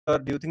sir,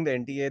 do you think the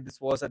NTA, this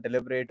was a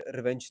deliberate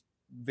revenge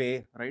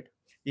way, right?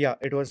 Yeah,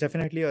 it was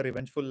definitely a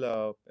revengeful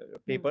Hmm.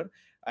 paper,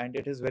 and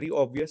it is very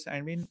obvious.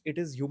 I mean, it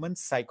is human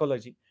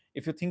psychology.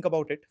 If you think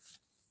about it,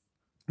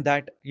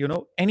 that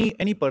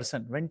any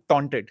person when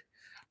taunted,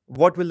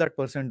 what will that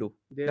person do?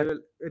 There That will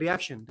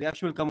reaction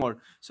will come out.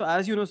 So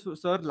as you know,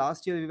 sir,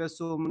 last year we were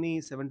so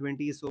many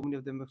 720, so many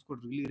of them have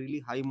scored really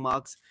high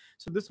marks.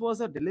 So this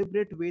was a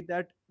deliberate way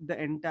that the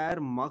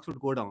entire marks would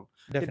go down.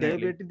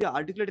 definitely They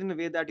articulate in a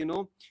way that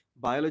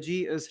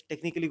biology is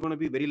technically going to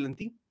be very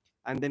lengthy,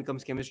 and then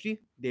comes chemistry.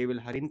 They will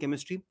hurry in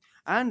chemistry,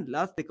 and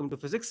last they come to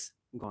physics,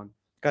 gone.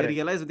 They correct.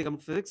 realize when they come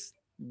to physics,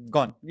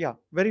 Gone. Yeah,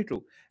 very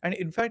true. And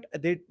in fact,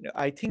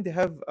 I think they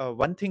have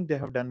one thing they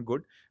have done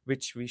good,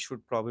 which we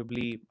should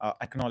probably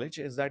acknowledge,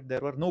 is that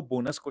there were no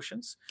bonus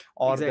questions,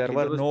 or there exactly,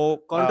 there were was no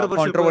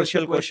controversial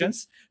controversial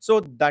questions. questions.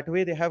 So that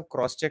way they have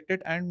cross-checked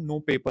it, and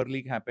no paper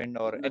leak happened,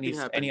 or Nothing any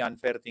happened.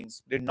 unfair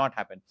things did not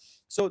happen.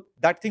 So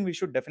that thing we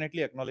should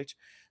definitely acknowledge.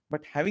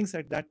 But having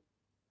said that,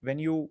 when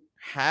you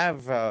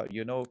have uh,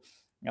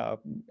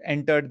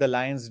 entered the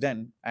lion's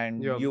den,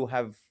 and Yeah. you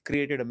have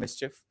created a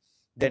mischief,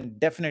 then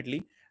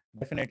definitely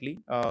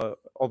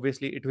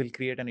obviously it will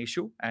create an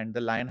issue, and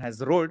the lion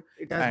has roared.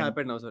 It has And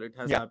happened now, sir. It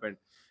has yeah, happened.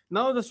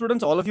 Now, the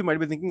students, all of you might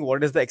be thinking,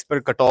 what is the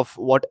expert cutoff?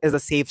 What is the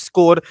safe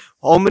score?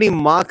 How many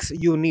marks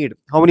you need?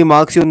 How many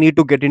marks you need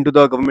to get into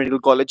the government medical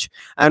college?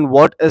 And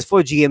what is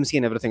for GMC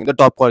and everything, the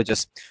top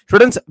colleges?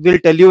 Students, we'll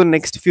tell you in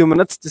next few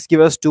minutes. Just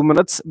give us 2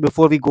 minutes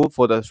before we go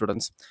further,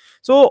 students.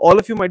 So, all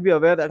of you might be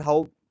aware that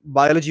how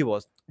biology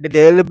was. They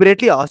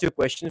deliberately ask you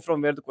questions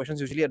from where the questions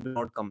usually do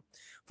not come.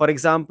 For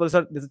example,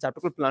 sir, there's a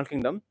chapter called Plant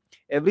Kingdom.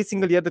 Every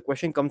single year, the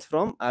question comes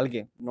from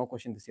algae. No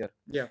question this year.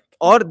 yeah,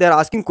 Or they're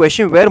asking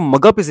question where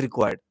mug-up is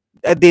required.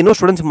 They know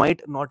students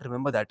might not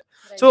remember that.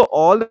 Right. So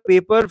all the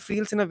paper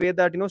feels in a way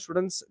that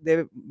students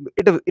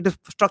it is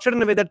structured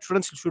in a way that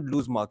students should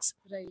lose marks.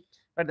 Right.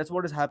 Right, that's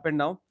what has happened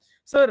now,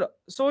 sir.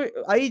 So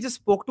I just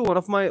spoke to one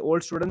of my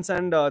old students,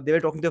 and they were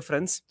talking to their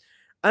friends,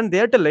 and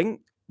they're telling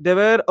there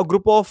were a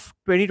group of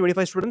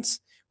 20-25 students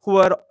who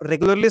are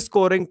regularly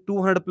scoring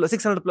 200 plus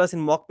 600 plus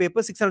in mock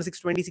paper, 600,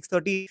 620,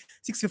 630,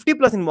 650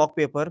 plus in mock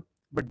paper,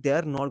 but they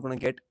are not going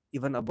to get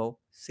even above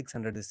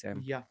 600 this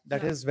time. yeah,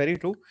 that Yeah. is very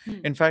true. Hmm.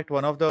 In fact,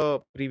 one of the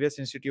previous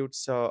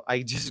institutes,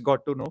 I just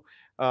got to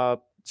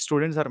know,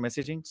 students are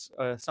messaging,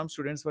 some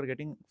students were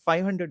getting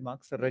 500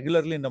 marks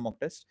regularly in the mock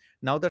test.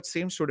 Now that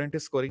same student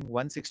is scoring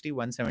 160,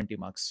 170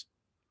 marks.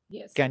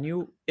 Yes. Can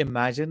you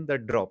imagine the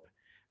drop,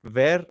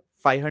 where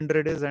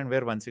 500 is and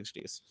where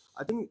 160 is?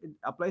 I think it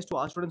applies to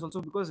our students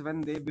also, because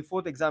when they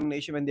before the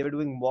examination, when they were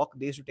doing mock,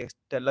 they used to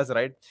tell us,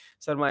 right,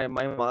 sir, my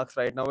marks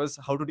right now is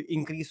how to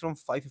increase from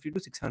 550 to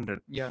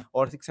 600 Yeah,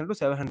 or 600 to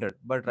 700.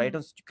 But right Hmm.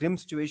 now, Krim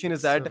situation is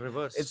it's that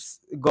reverse. it's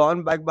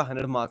gone back by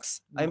 100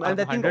 marks. And I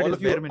think 100 all is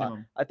of you, bare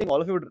minimum. I think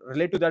all of you would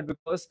relate to that,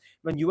 because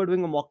when you were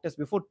doing a mock test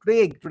before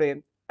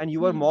today, and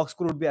your Hmm. mock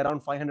score would be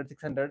around 500,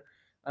 600,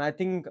 and I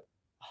think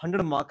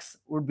 100 marks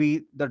would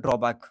be the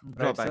drawback. Right,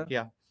 Drawback, sir?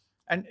 yeah.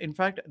 And in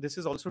fact, this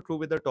is also true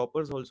with the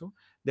toppers also.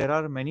 There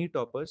are many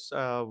toppers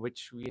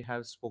which we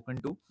have spoken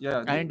to,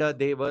 Yeah. and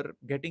they were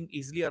getting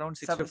easily around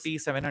 650,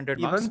 700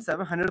 Even marks.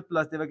 700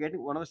 plus, they were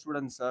getting. One of the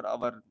students, sir,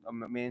 our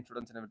main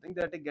students and everything,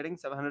 they're getting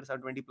 700,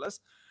 720 plus,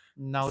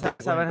 Now they're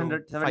going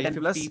 700, to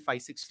 710 plus, 550,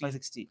 560.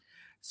 560.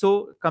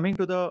 So coming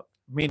to the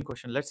main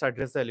question, let's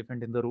address the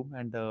elephant in the room.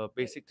 And the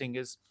basic thing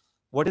is,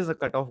 what is the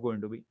cutoff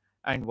going to be,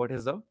 and what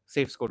is the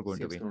safe score going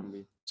to be?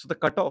 So the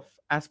cutoff,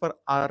 as per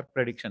our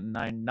prediction,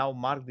 and now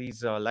mark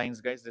these lines,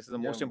 guys. This is the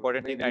most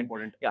important thing. And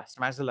Important. yeah,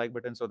 smash the like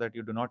button so that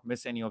you do not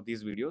miss any of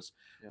these videos.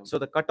 Yeah. So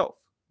the cutoff,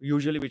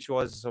 usually which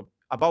was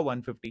above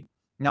 150,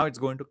 now it's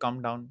going to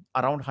come down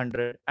around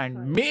 100, and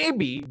Right.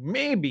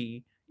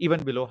 maybe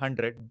even below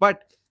 100.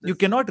 But you That's-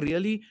 cannot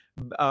really,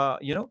 uh,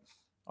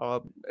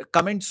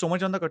 comment so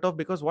much on the cutoff,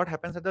 because what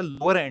happens at the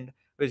lower end,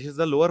 which is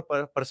the lower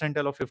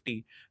percentile of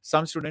 50,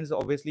 some students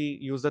obviously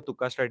use the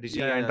Tuka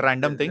strategy and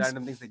random things.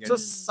 Random things they get. So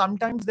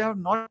sometimes they have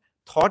not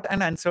thought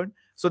and answered,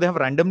 so they have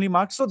randomly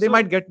marked, so they So,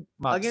 might get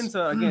marks. again,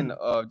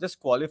 sir, just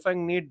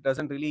qualifying NEET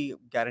doesn't really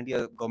guarantee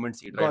a government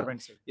seat, right?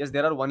 Government seat. Yes,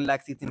 there are 1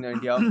 lakh seats in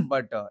India,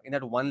 but in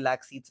that 1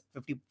 lakh seats,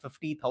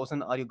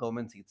 50,000 are your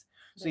government seats.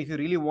 So if you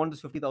really want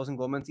those 50,000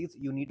 government seats,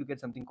 you need to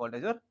get something called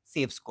as your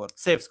safe score.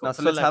 Safe score. Now,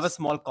 so let's have a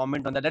small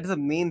comment on that. That is the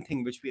main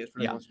thing which we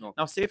students Yeah. want to know.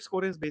 Now, safe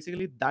score is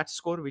basically that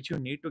score which you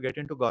need to get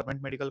into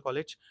government medical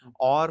college, Mm.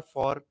 or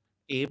for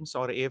AIMS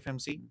or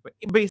AFMC,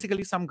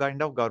 basically some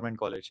kind of government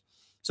college.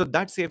 So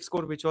that safe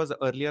score, which was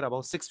earlier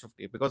about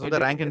 650, because of the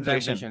rank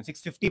inflation.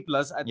 650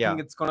 plus, I Yeah.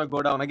 think it's gonna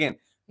go down again.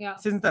 Yeah.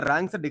 Since the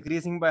ranks are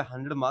decreasing by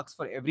 100 marks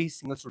for every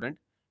single student,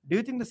 do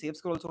you think the safe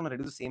score also gonna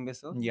reduce the same way,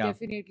 sir? Yeah.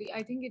 Definitely.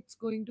 I think it's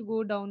going to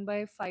go down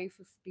by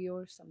 550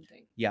 or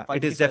something. Yeah, it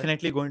 550, is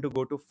definitely going to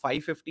go to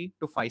 550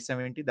 to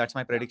 570. That's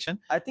my prediction.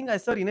 I think I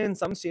saw, in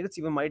some states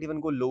even might even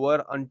go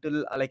lower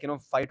until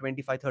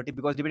 520, 530,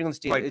 because depending on the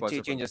state, Quite it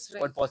possible. changes. Right.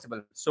 Quite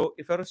possible. So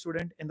if you're a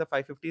student in the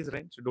 550s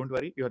range, don't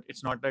worry.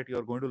 It's not that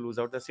you're going to lose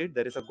out the seat.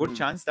 There is a good Hmm.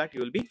 chance that you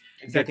will be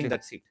Exactly. getting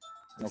that seat.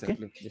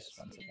 Exactly. Okay. Just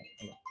one second.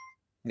 Hello.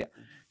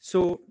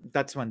 So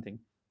that's one thing.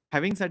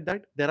 Having said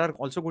that, there are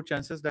also good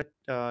chances that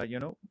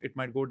it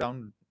might go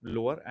down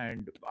lower,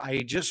 and I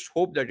just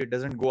hope that it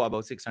doesn't go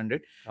above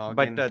 600.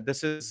 But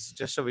this is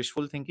just a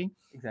wishful thinking.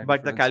 Exactly,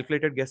 But the students.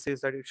 calculated guess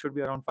is that it should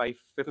be around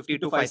 550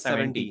 to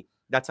 570.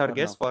 That's our for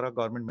guess now. for a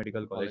government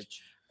medical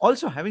college.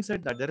 Also, having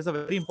said that, there is a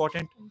very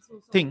important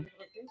thing.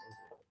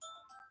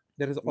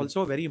 There is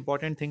also a very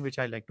important thing which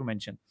I like to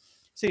mention.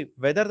 See,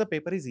 whether the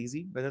paper is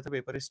easy, whether the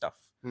paper is tough,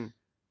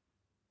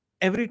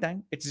 every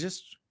time it's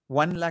just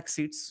 1 lakh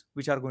seats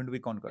which are going to be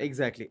conquered.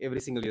 Exactly, every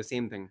single year,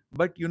 same thing.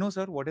 But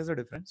sir, what is the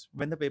difference?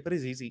 When the paper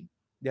is easy,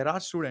 there are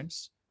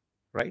students,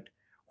 right,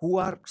 who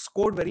are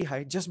scored very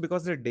high just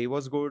because their day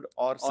was good,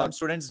 or some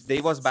students'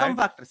 day was bad.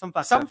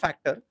 Some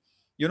factor,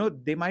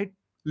 they might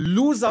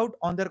lose out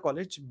on their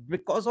college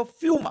because of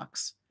few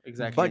marks.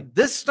 Exactly. But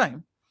this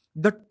time,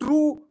 the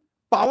true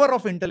power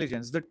of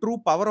intelligence, the true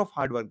power of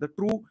hard work, the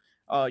true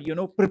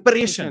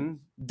preparation,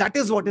 that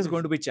is what is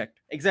going to be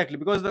checked. Exactly,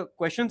 because the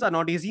questions are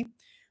not easy,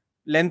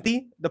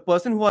 lengthy. The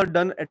person who have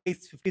done at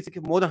least 50,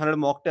 more than 100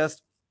 mock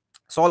tests,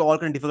 solve all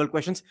kind of difficult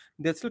questions,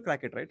 they'll still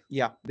crack it, right?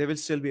 Yeah, they will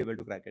still be able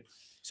to crack it.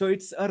 So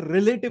it's a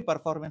relative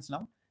performance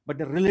now, but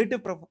the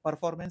relative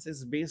performance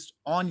is based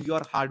on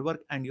your hard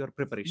work and your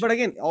preparation. But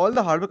again, all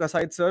the hard work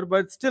aside, sir,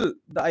 but still,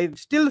 I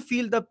still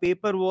feel the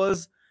paper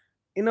was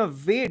in a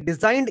way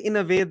designed in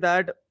a way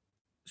that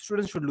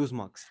students should lose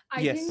marks.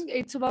 I think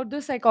it's about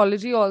the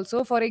psychology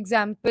also. For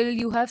example,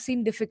 you have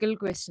seen difficult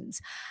questions.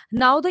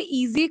 Now the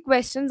easy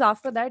questions,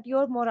 after that,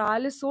 your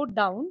morale is so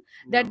down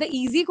that the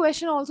easy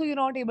question also you're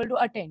not able to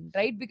attend,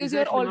 right? Because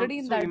Exactly, you're already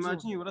in so that imagine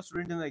zone. you were a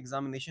student in the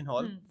examination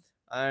hall,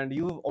 and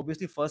you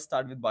obviously first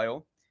start with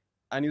bio,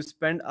 and you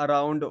spend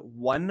around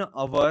 1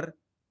 hour,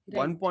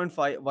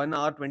 1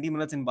 hour, 20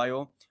 minutes in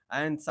bio,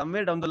 and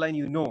somewhere down the line,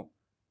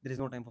 there is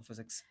no time for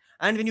physics.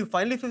 And when you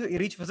finally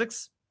reach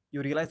physics,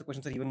 you realize the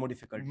questions are even more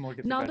difficult.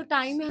 Now the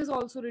time has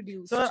also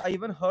reduced. So I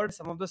even heard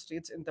some of the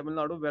states in Tamil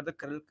Nadu where the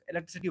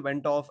electricity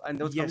went off, and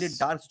there was a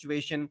dark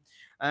situation,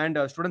 and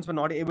students were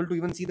not able to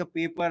even see the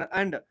paper,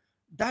 and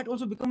that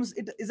also becomes,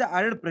 it is an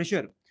added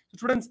pressure. So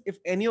students, if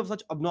any of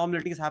such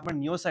abnormalities happen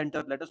in your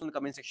center, let us know in the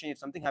comment section if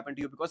something happened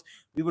to you, because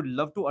we would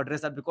love to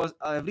address that, because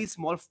every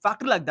small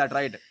factor like that,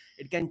 right,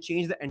 it can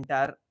change the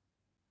entire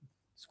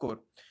score.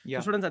 So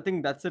students, I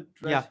think that's it.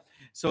 Yeah.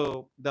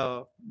 So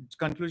the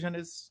conclusion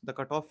is the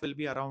cutoff will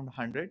be around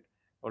 100.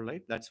 All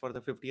right, that's for the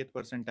 50th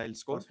percentile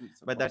score,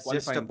 but that's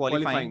just a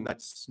qualifying.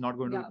 That's not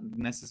going to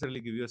necessarily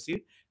give you a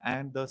seat.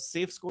 And the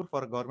safe score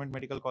for a government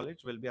medical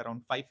college will be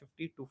around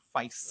 550 to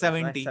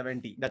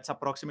 570. That's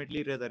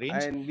approximately the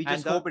range. And we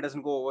just hope it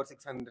doesn't go over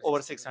 600.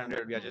 Over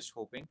 600, we are just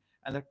hoping.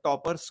 And the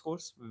topper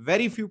scores,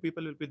 very few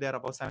people will be there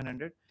above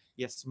 700.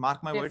 Yes,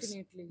 mark my words.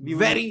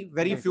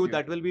 Very few.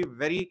 That will be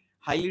very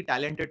highly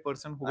talented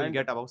person who will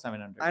get above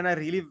 700. And I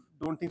really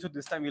don't think so.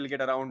 This time we'll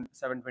get around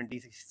 720,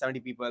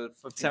 70 people.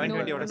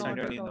 720 or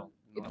 720, no.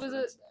 It was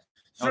a...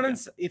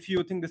 Students, if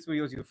you think this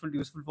video is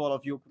useful for all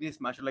of you, please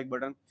smash the like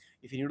button.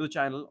 If you're new to the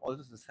channel,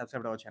 also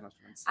subscribe to our channel,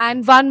 students.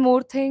 And one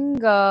more thing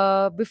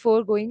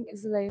before going,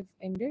 is the live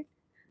ended?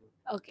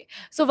 Okay,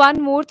 so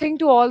one more thing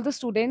to all the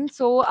students.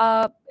 So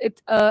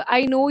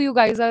I know you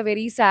guys are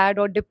very sad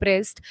or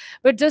depressed,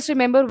 but just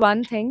remember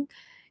one thing: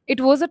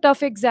 it was a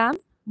tough exam,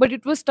 but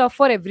it was tough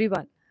for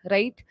everyone,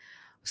 right?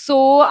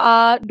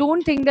 So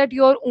don't think that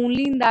you're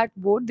only in that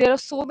boat. There are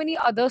so many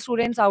other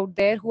students out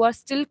there who are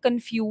still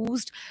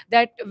confused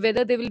that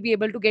whether they will be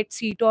able to get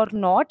seat or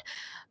not.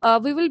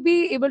 We will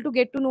be able to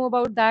get to know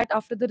about that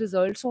after the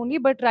results only.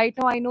 But right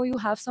now, I know you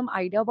have some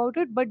idea about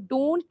it. But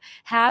don't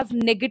have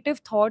negative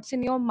thoughts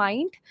in your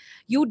mind.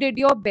 You did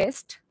your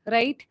best,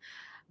 right?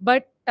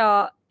 But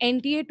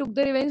NTA took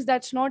the revenge.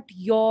 That's not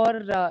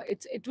your.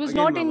 It was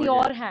not in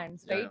your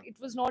hands, right? It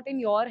was not in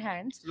your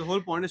hands. So the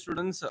whole point is,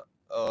 students,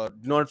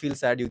 do not feel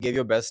sad. You gave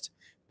your best.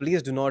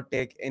 Please do not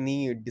take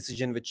any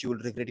decision which you will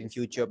regret in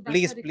future.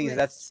 Please.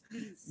 That's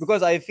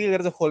because I feel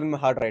there is a hole in my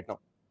heart right now.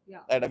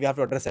 That we have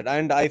to address it,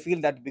 and I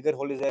feel that bigger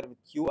hole is there with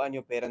you and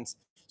your parents.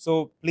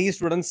 So please,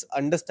 students,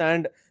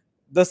 understand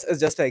this is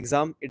just an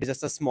exam. It is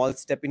just a small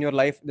step in your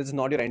life. This is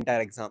not your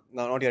entire exam,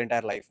 not your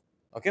entire life.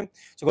 Okay,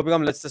 so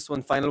Gopikam, let's just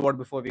one final word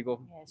before we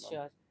go. Yes,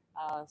 sure.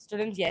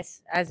 Students,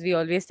 yes, as we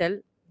always tell,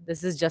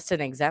 this is just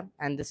an exam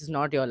and this is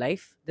not your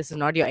life. This is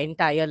not your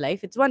entire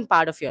life. It's one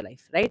part of your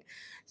life, right?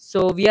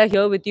 So we are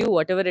here with you.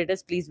 Whatever it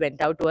is, please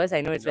vent out to us.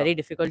 I know it's very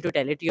difficult to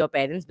tell it to your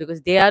parents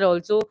because they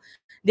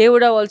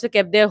would have also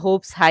kept their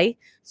hopes high.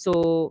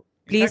 So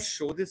please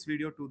show this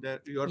video to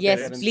your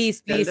parents.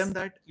 Please tell them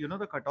that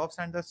the cutoffs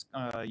and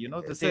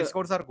the safe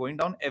scores are going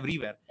down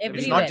everywhere.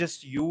 It's not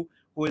just you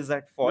who is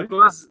at fault.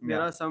 Because there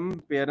are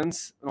some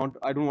parents,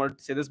 I don't want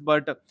to say this,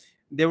 but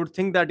they would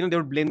think that they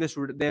would blame the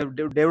student,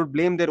 they would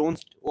blame their own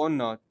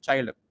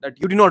child, that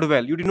you did not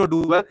well, you did not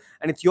do well,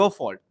 and it's your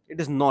fault. It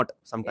is not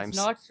sometimes.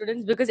 It's not,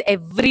 students, because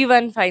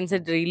everyone finds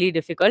it really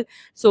difficult.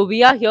 So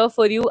we are here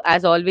for you,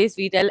 as always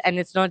we tell, and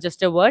it's not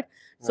just a word.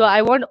 So Yeah.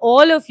 I want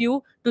all of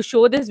you to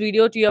show this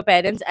video to your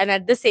parents, and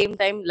at the same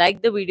time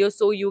like the video,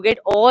 so you get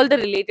all the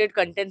related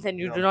contents and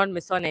you Yeah. do not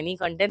miss on any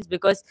contents,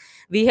 because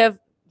we have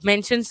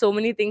mentioned so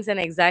many things and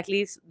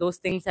exactly those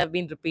things have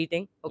been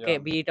repeating. Okay, Yeah.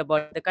 be it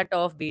about the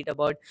cutoff, be it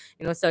about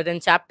certain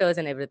chapters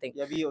and everything.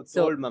 Yeah, we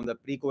So- told, ma'am, the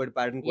pre-COVID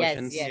pattern Yes,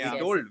 questions. yes, we yes.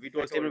 told, we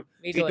told. statement,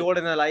 We we told. told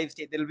in our live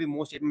state there will be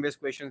more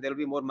statement-based questions. There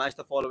will be more match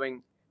the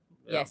following.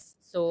 Yeah. Yes.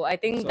 So I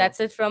think So- that's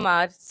it from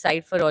our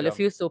side for all of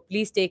Yeah. you. So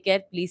please take care.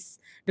 Please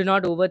do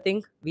not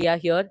overthink. We are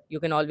here. You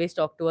can always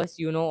talk to us.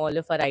 You know all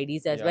of our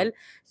IDs as Yeah. well.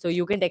 So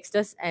you can text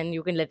us and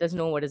you can let us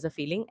know what is the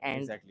feeling.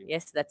 And Exactly.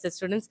 yes, that's it,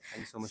 students.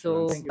 Thank you so much. So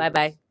students.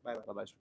 bye-bye. Bye bye.